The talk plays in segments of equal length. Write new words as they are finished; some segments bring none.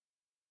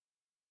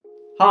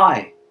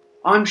Hi,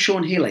 I'm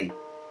Sean Healy,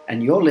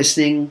 and you're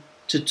listening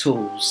to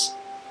Tools.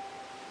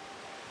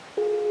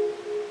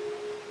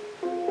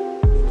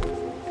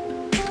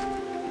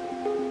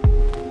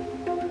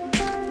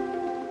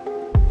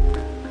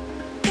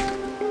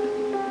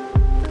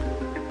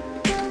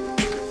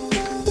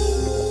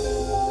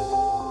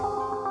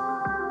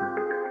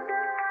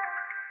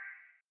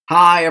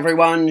 Hi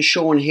everyone,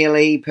 Sean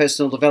Healy,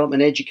 personal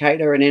development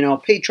educator and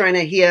NLP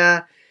trainer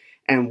here,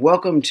 and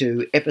welcome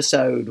to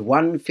episode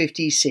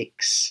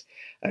 156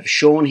 of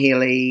Sean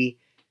Healy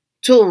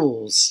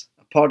Tools,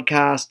 a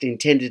podcast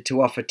intended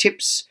to offer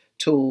tips,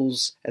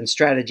 tools, and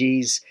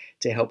strategies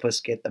to help us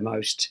get the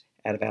most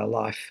out of our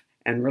life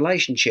and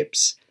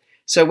relationships.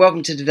 So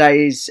welcome to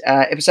today's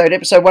episode.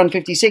 Episode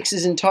 156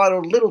 is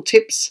entitled Little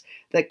Tips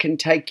That Can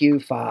Take You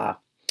Far.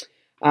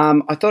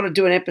 I thought I'd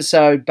do an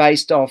episode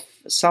based off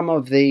some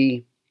of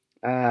the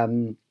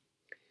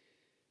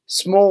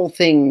small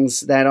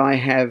things that I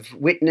have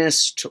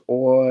witnessed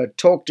or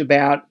talked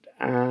about,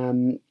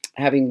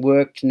 having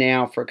worked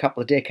now for a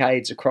couple of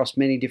decades across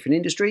many different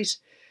industries.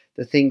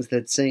 The things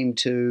that seem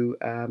to,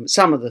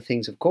 some of the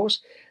things, of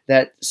course,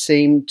 that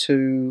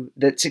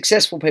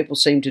successful people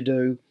seem to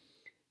do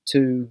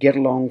to get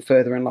along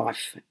further in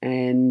life.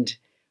 And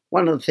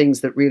one of the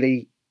things that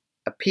really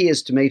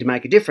appears to me to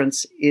make a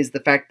difference is the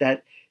fact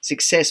that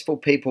successful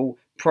people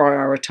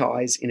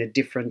prioritize in a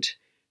different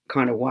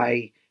kind of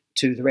way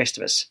to the rest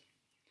of us.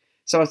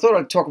 So I thought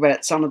I'd talk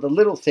about some of the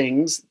little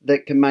things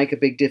that can make a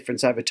big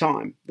difference over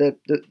time.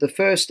 The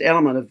first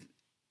element of,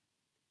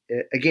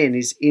 again,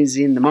 is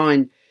in the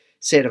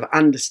mindset of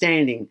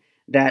understanding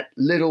that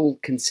little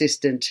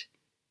consistent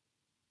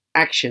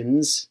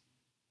actions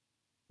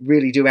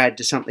really do add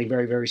to something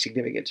very, very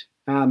significant.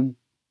 I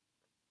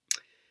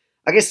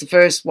guess the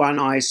first one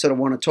I sort of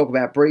want to talk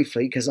about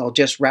briefly, because I'll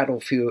just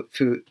rattle through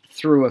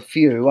a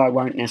few. I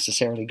won't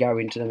necessarily go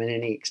into them in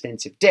any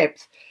extensive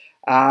depth.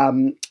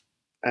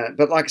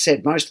 But like I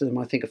said, most of them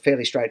I think are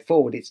fairly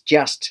straightforward. It's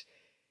just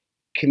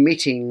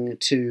committing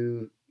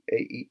to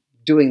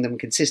doing them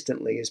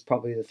consistently is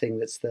probably the thing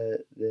that's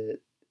the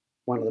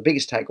one of the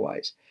biggest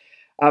takeaways.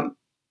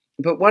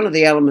 But one of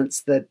the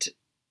elements that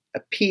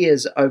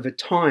appears over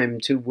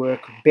time to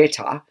work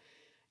better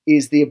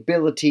is the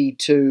ability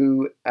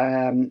to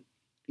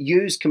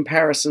use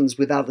comparisons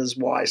with others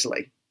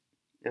wisely.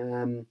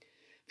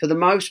 For the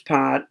most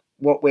part,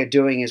 what we're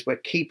doing is we're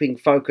keeping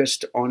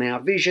focused on our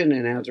vision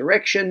and our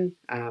direction.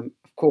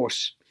 Of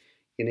course,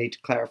 you need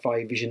to clarify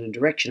your vision and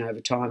direction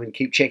over time and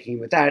keep checking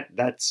with that.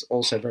 That's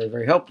also very,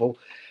 very helpful.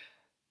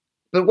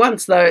 But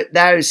once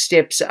those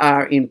steps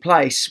are in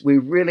place, we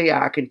really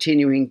are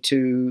continuing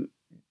to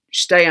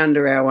stay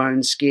under our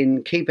own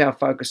skin, keep our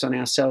focus on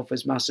ourselves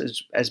as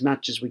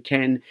much as we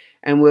can.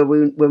 And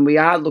when we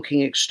are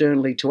looking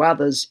externally to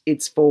others,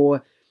 it's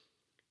for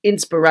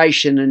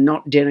inspiration and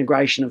not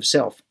denigration of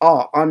self.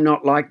 Oh, I'm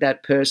not like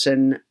that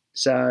person,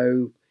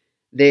 so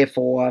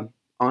therefore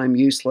I'm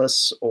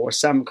useless, or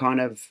some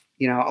kind of,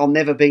 I'll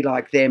never be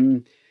like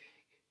them.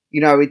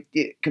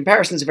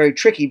 Comparisons are very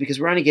tricky because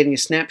we're only getting a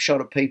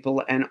snapshot of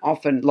people, and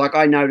often, like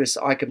I notice,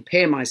 I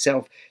compare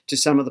myself to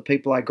some of the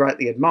people I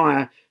greatly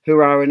admire who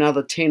are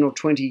another 10 or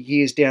 20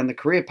 years down the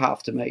career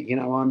path to me.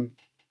 I'm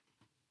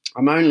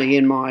only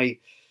in my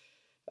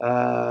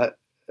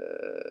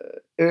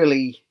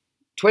early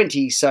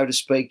 20s, so to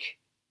speak,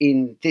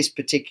 in this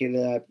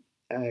particular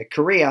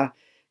career,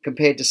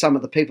 compared to some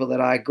of the people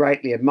that I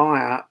greatly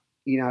admire,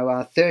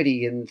 are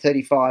 30 and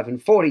 35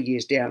 and 40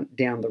 years down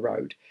the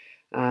road.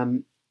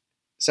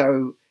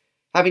 So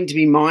having to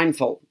be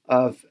mindful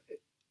of,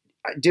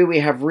 do we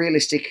have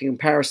realistic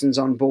comparisons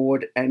on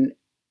board, and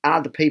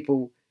are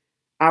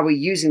we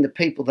using the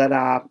people that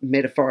are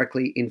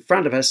metaphorically in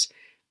front of us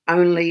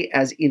only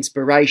as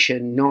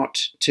inspiration,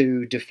 not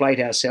to deflate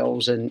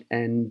ourselves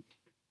and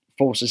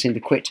force us into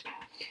quit?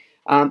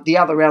 The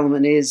other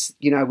element is,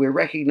 we're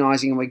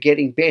recognizing and we're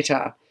getting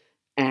better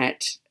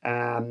at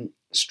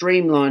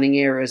streamlining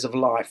areas of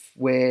life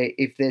where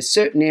if there's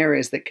certain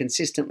areas that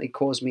consistently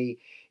cause me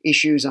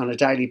issues on a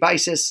daily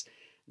basis,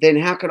 then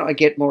how can I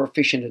get more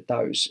efficient at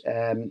those?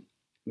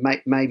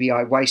 Maybe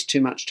I waste too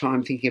much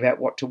time thinking about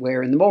what to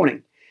wear in the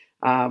morning.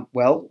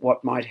 Well,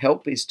 what might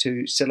help is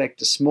to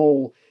select a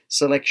small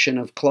selection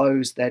of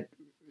clothes that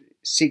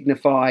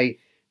signify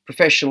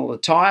professional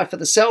attire for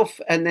the self,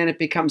 and then it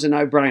becomes a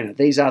no-brainer.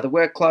 These are the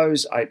work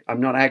clothes.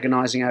 I'm not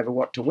agonizing over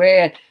what to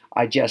wear.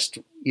 I just,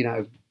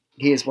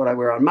 here's what I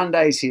wear on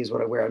Mondays, here's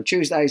what I wear on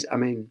Tuesdays. I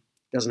mean,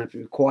 it doesn't have to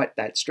be quite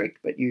that strict,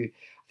 but I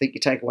think you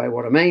take away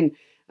what I mean.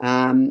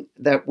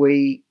 That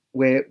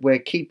we're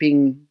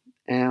keeping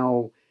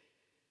our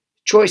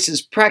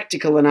choices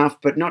practical enough,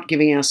 but not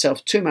giving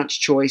ourselves too much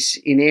choice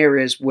in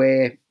areas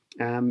where,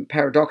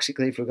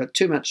 paradoxically, if we've got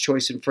too much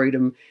choice and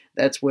freedom,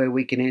 that's where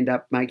we can end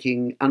up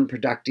making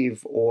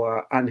unproductive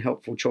or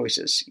unhelpful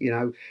choices.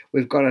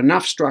 We've got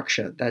enough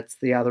structure. That's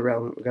the other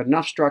element. We've got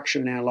enough structure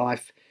in our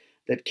life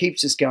that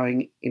keeps us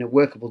going in a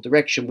workable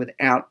direction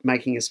without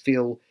making us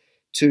feel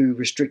too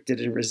restricted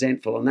and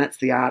resentful. And that's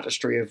the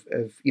artistry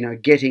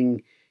of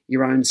getting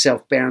your own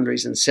self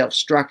boundaries and self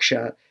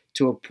structure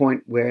to a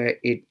point where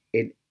it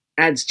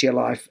adds to your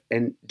life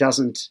and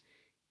doesn't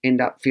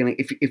end up feeling,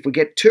 if we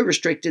get too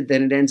restricted,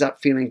 then it ends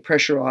up feeling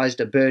pressurized,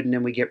 a burden,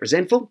 and we get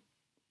resentful.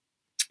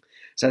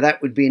 So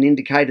that would be an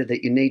indicator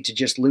that you need to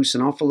just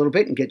loosen off a little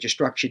bit and get your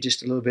structure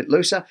just a little bit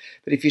looser.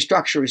 But if your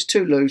structure is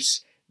too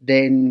loose,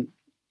 then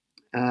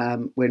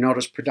we're not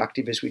as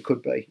productive as we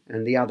could be.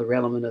 And the other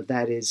element of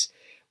that is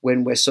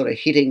when we're sort of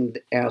hitting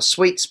our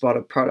sweet spot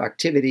of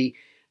productivity,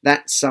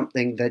 that's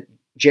something that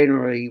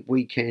generally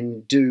we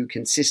can do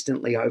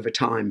consistently over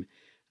time.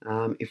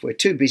 If we're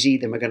too busy,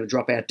 then we're going to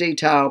drop our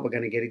detail. We're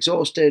going to get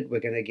exhausted. We're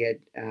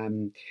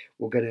going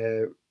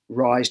to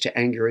rise to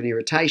anger and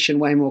irritation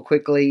way more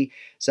quickly.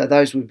 So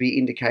those would be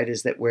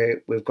indicators that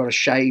we've got to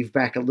shave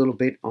back a little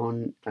bit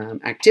on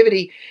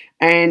activity.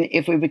 And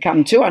if we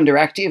become too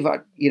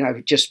underactive,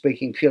 just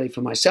speaking purely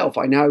for myself,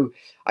 I know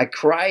I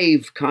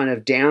crave kind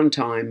of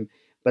downtime.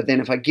 But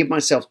then if I give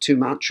myself too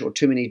much or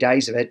too many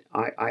days of it,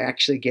 I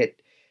actually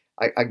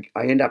I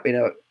end up in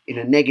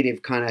a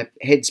negative kind of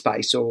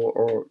headspace,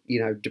 or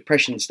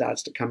depression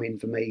starts to come in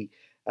for me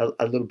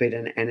a little bit,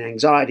 and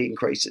anxiety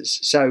increases.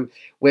 So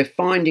we're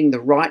finding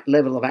the right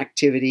level of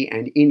activity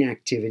and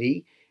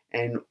inactivity,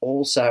 and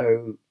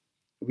also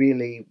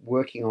really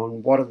working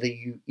on what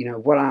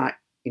are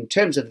in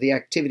terms of the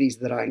activities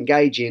that I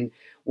engage in,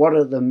 what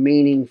are the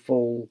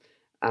meaningful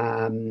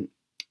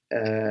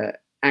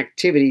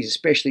activities,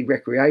 especially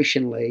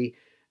recreationally,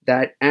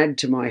 that add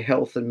to my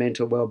health and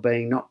mental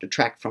well-being, not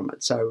detract from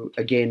it. So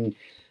again,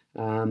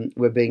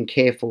 we're being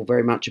careful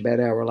very much about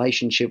our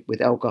relationship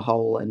with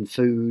alcohol and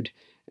food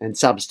and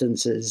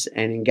substances,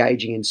 and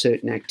engaging in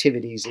certain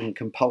activities in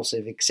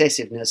compulsive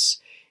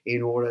excessiveness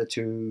in order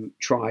to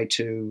try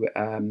to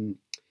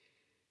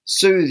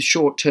soothe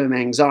short-term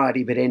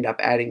anxiety, but end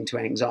up adding to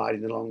anxiety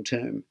in the long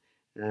term.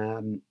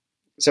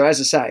 So as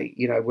I say,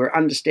 we're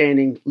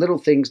understanding little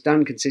things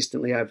done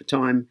consistently over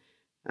time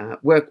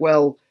work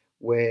well.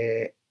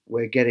 We're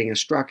getting a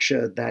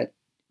structure that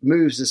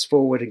moves us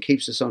forward and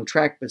keeps us on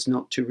track, but it's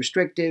not too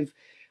restrictive.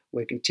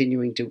 We're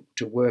continuing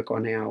to work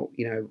on our,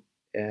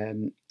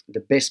 the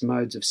best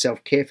modes of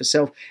self-care for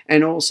self,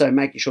 and also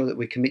making sure that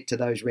we commit to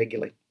those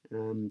regularly.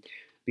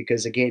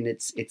 Because again,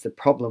 it's the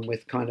problem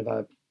with kind of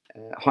a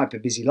hyper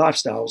busy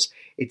lifestyles.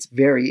 It's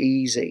very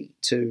easy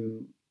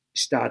to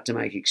start to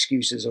make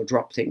excuses or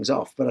drop things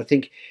off. But I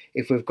think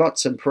if we've got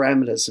some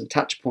parameters, some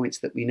touch points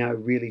that we know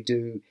really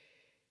do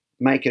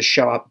make us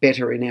show up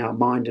better in our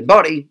mind and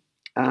body,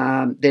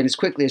 then as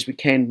quickly as we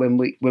can, when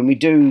we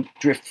do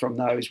drift from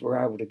those,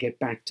 we're able to get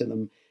back to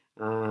them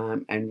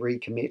and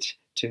recommit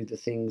to the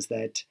things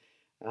that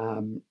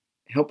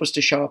help us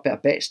to show up our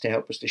best, to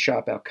help us to show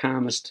up our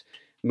calmest,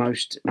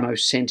 most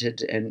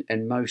centered,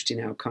 and most in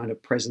our kind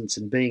of presence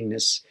and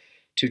beingness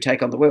to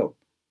take on the world.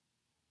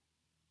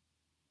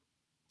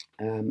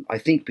 I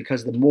think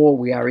because the more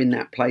we are in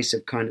that place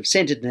of kind of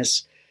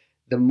centeredness,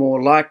 the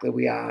more likely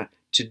we are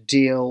to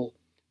deal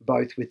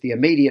both with the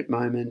immediate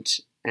moment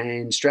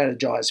and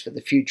strategize for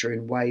the future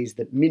in ways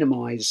that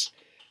minimize,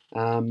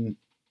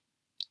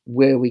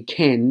 where we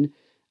can,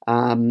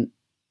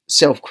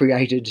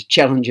 self-created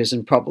challenges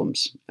and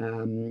problems,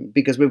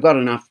 because we've got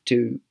enough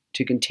to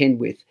contend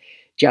with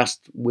just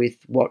with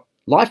what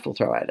life will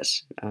throw at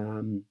us.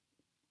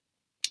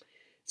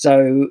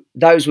 So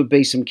those would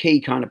be some key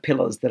kind of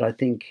pillars that I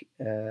think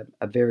are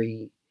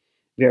very,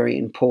 very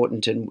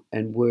important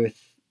and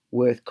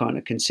worth kind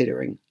of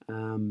considering.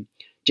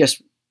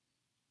 Just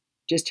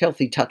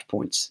healthy touch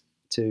points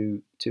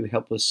to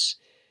help us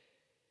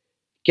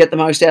get the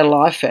most out of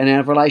life and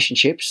out of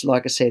relationships,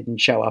 like I said, and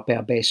show up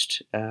our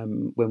best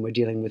when we're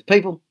dealing with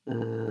people.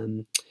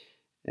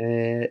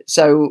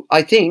 So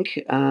I think,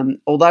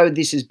 although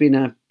this has been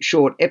a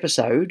short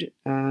episode,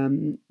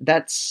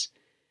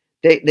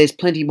 there's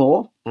plenty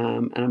more,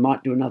 and I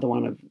might do another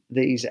one of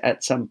these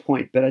at some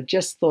point, but I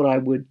just thought I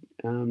would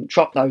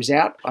trot those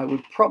out. I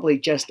would probably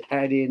just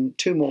add in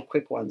two more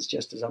quick ones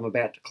just as I'm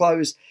about to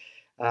close.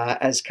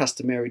 As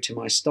customary to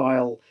my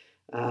style,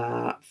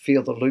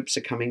 feel the loops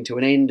are coming to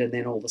an end, and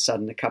then all of a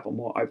sudden a couple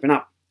more open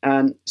up.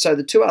 So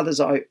the two others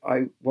I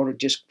want to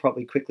just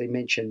probably quickly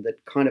mention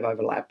that kind of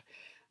overlap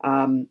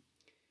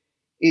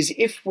is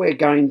if we're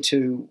going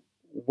to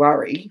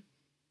worry,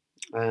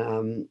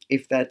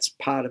 if that's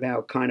part of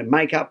our kind of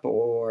makeup,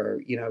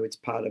 or it's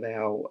part of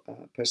our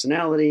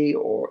personality,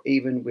 or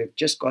even we've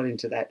just got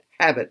into that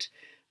habit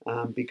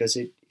because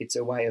it's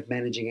a way of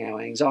managing our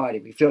anxiety.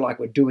 We feel like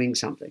we're doing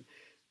something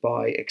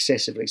by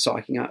excessively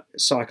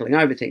cycling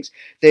over things.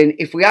 Then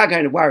if we are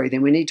going to worry,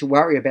 then we need to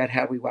worry about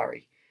how we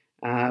worry.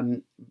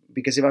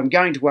 Because if I'm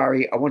going to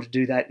worry, I want to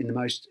do that in the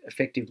most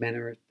effective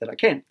manner that I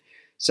can.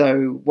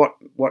 So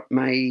what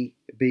may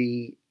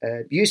be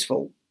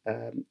useful,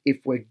 if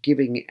we're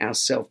giving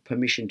ourselves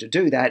permission to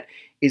do that,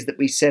 is that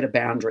we set a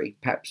boundary,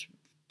 perhaps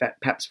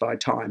by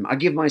time. I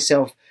give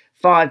myself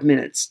 5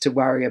 minutes to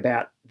worry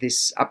about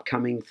this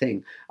upcoming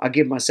thing. I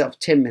give myself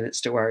 10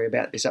 minutes to worry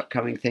about this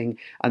upcoming thing,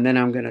 and then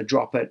I'm going to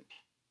drop it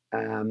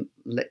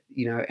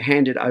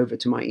hand it over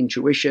to my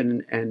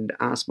intuition and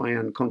ask my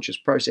unconscious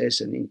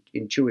process and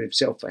intuitive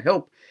self for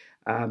help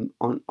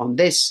on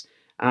this.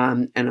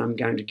 And I'm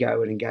going to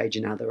go and engage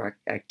in other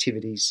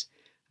activities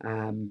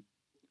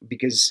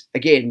because,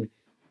 again,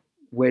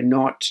 we're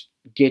not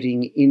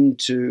getting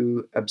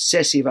into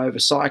obsessive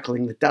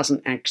overcycling that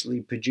doesn't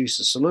actually produce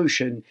a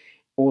solution.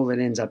 All it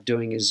ends up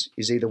doing is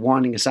either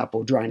winding us up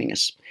or draining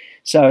us.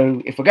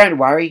 So if we're going to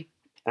worry,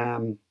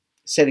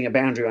 setting a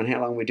boundary on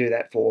how long we do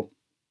that for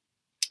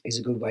is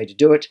a good way to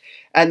do it.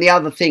 And the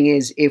other thing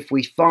is, if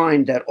we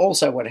find that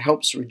also what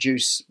helps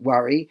reduce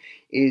worry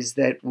is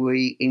that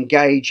we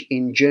engage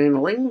in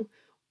journaling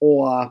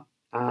or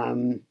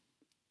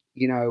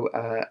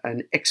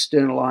an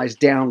externalized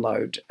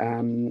download.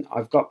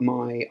 I've got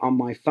on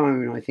my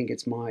phone, I think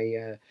it's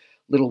my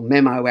little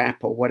memo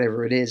app or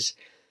whatever it is,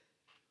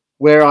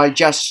 where I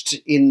just,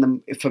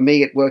 for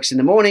me it works in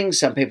the morning.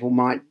 Some people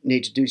might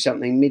need to do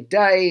something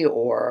midday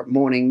or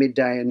morning,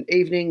 midday and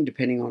evening,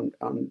 depending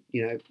on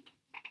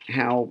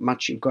how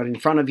much you've got in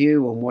front of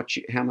you and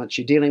how much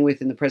you're dealing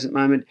with in the present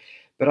moment.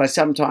 But I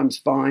sometimes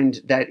find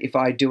that if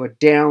I do a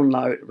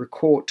download,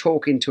 record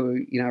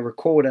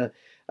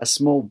a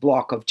small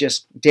block of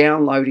just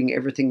downloading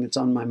everything that's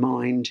on my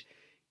mind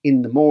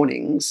in the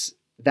mornings,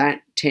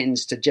 that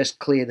tends to just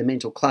clear the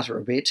mental clutter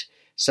a bit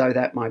so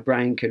that my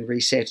brain can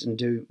reset and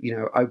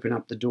open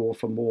up the door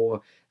for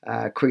more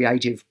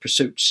creative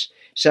pursuits.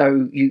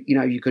 So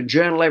you can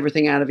journal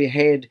everything out of your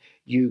head.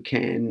 You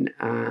can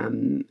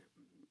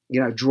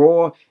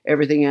draw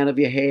everything out of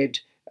your head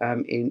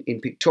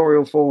in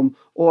pictorial form,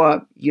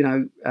 or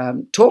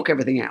talk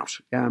everything out.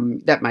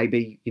 That may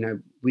be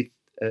with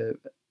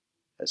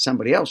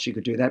somebody else. You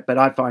could do that, but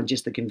I find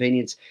just the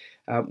convenience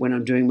when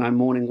I'm doing my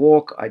morning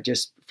walk, I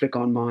just flick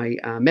on my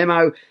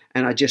memo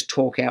and I just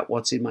talk out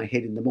what's in my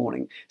head in the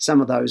morning. Some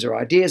of those are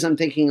ideas I'm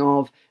thinking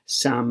of,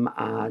 some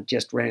are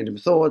just random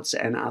thoughts,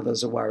 and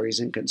others are worries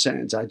and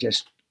concerns. I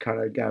just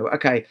kind of go,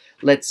 okay,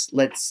 let's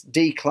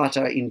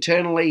declutter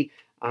internally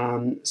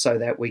so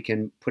that we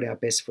can put our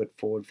best foot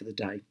forward for the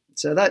day.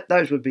 So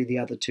those would be the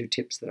other two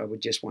tips that I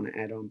would just want to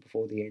add on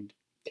before the end.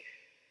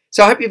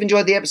 So I hope you've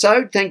enjoyed the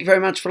episode. Thank you very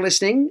much for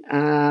listening.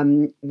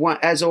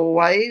 As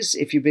always,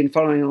 if you've been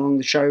following along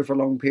the show for a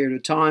long period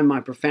of time,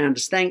 my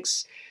profoundest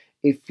thanks.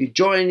 If you're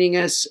joining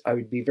us, I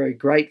would be very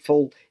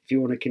grateful. If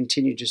you want to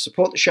continue to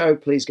support the show,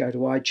 please go to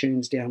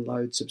iTunes,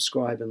 download,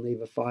 subscribe, and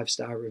leave a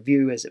 5-star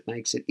review, as it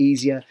makes it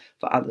easier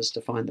for others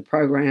to find the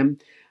program.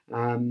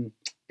 And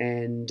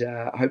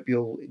I hope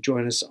you'll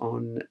join us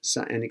on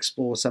and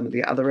explore some of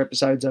the other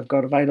episodes I've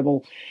got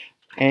available.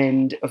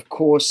 And of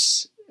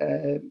course,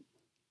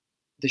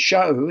 the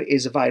show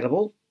is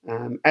available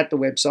at the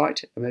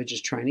website,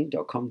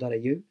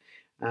 emergencetraining.com.au,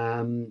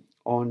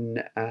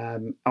 on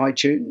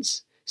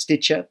iTunes,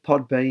 Stitcher,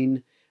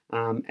 Podbean,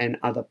 and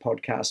other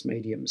podcast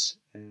mediums.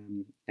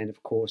 And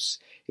of course,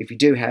 if you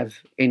do have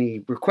any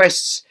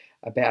requests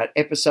about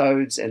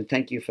episodes, and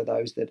thank you for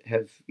those that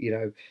have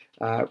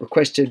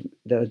requested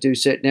that I do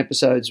certain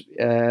episodes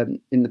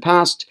in the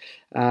past,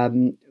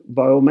 by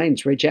all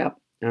means reach out.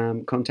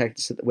 Contact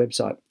us at the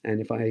website, and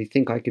if I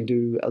think I can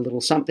do a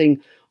little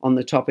something on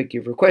the topic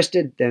you've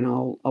requested, then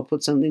I'll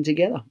put something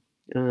together.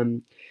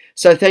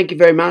 So thank you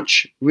very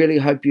much. Really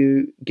hope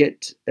you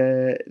get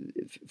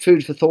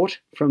food for thought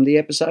from the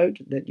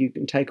episode that you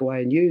can take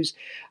away and use.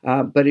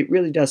 But it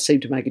really does seem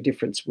to make a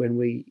difference when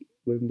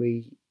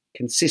we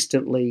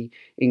consistently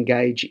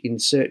engage in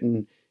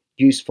certain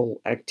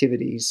useful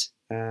activities.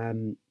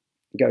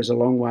 Goes a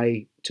long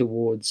way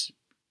towards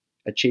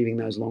achieving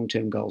those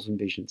long-term goals and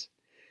visions.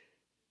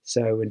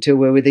 So until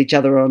we're with each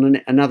other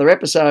on another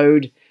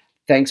episode,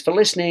 thanks for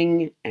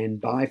listening,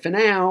 and bye for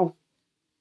now.